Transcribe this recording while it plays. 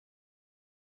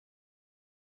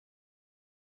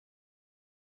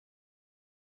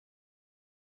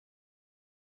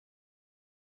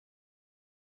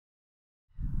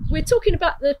We're talking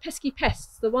about the pesky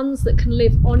pests, the ones that can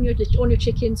live on your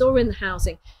chickens or in the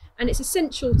housing. And it's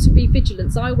essential to be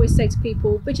vigilant. So I always say to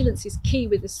people, vigilance is key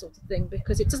with this sort of thing,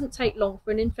 because it doesn't take long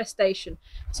for an infestation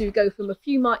to go from a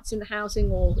few mites in the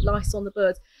housing or lice on the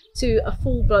birds to a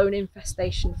full-blown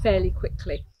infestation fairly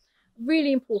quickly.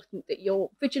 Really important that you're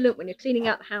vigilant when you're cleaning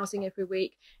out the housing every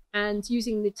week and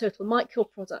using the total mite kill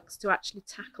products to actually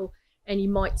tackle any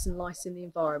mites and lice in the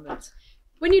environment.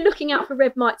 When you're looking out for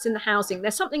red mites in the housing,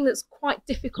 there's something that's quite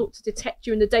difficult to detect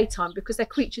during the daytime because they're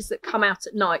creatures that come out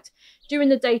at night. During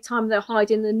the daytime, they'll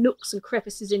hide in the nooks and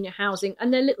crevices in your housing,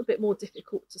 and they're a little bit more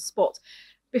difficult to spot.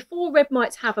 Before red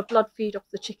mites have a blood feed off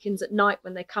the chickens at night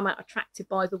when they come out attracted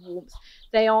by the warmth,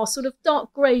 they are sort of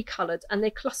dark grey coloured and they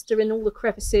cluster in all the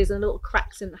crevices and little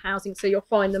cracks in the housing. So you'll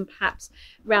find them perhaps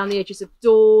around the edges of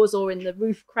doors or in the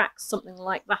roof cracks, something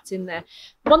like that in there.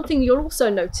 One thing you'll also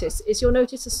notice is you'll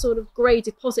notice a sort of grey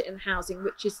deposit in the housing,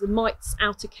 which is the mites'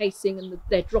 outer casing and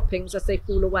their droppings as they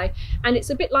fall away. And it's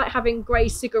a bit like having grey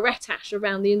cigarette ash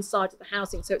around the inside of the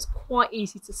housing, so it's quite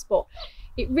easy to spot.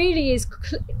 It really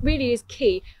is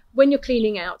key when you're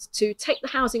cleaning out to take the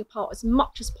housing apart as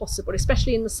much as possible,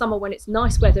 especially in the summer when it's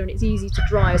nice weather and it's easy to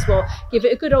dry as well. Give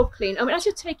it a good old clean. I mean, as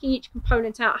you're taking each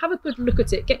component out, have a good look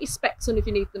at it. Get your specs on if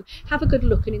you need them. Have a good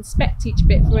look and inspect each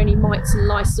bit for any mites and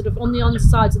lice sort of on the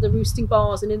undersides of the roosting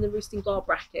bars and in the roosting bar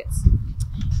brackets.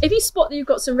 If you spot that you've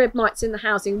got some red mites in the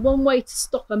housing, one way to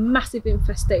stop a massive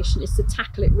infestation is to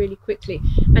tackle it really quickly.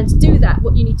 And to do that,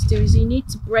 what you need to do is you need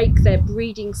to break their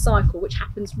breeding cycle, which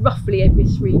happens roughly every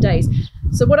 3 days.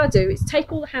 So what I do is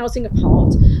take all the housing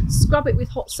apart, scrub it with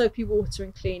hot soapy water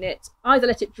and clean it. Either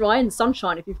let it dry in the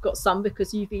sunshine if you've got sun,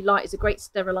 because UV light is a great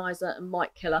steriliser and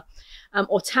mite killer,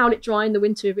 or towel it dry in the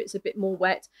winter if it's a bit more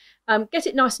wet. Get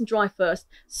it nice and dry first.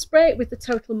 Spray it with the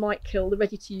Total Mite Kill, the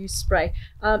ready-to-use spray.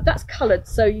 That's coloured,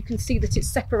 so you can see that it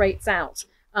separates out.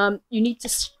 You need to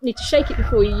shake it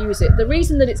before you use it. The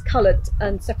reason that it's coloured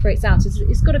and separates out is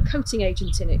it's got a coating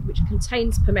agent in it which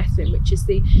contains permethrin, which is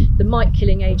the mite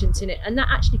killing agent in it, and that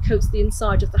actually coats the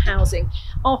inside of the housing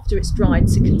after it's dried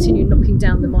to continue knocking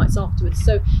down the mites afterwards.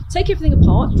 So take everything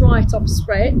apart, dry it off,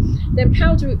 spray it, then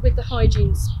powder it with the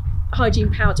hygiene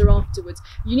powder afterwards.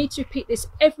 You need to repeat this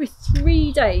every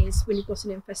 3 days when you've got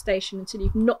an infestation until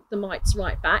you've knocked the mites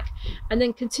right back, and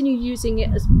then continue using it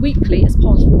as weekly as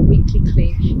part of your weekly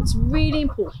clean. It's really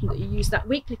important that you use that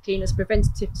weekly clean as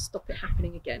preventative to stop it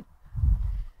happening again.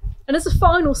 And as a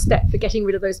final step for getting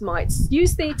rid of those mites,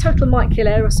 use the Total Mite Kill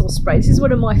aerosol spray. This is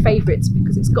one of my favourites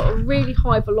because it's got a really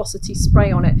high velocity spray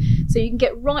on it, so you can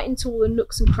get right into all the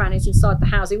nooks and crannies inside the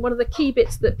housing. One of the key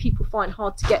bits that people find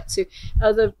hard to get to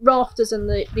are the rafters and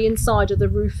the inside of the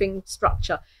roofing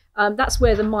structure. That's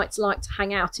where the mites like to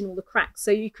hang out, in all the cracks,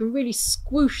 so you can really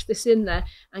squoosh this in there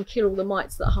and kill all the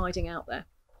mites that are hiding out there.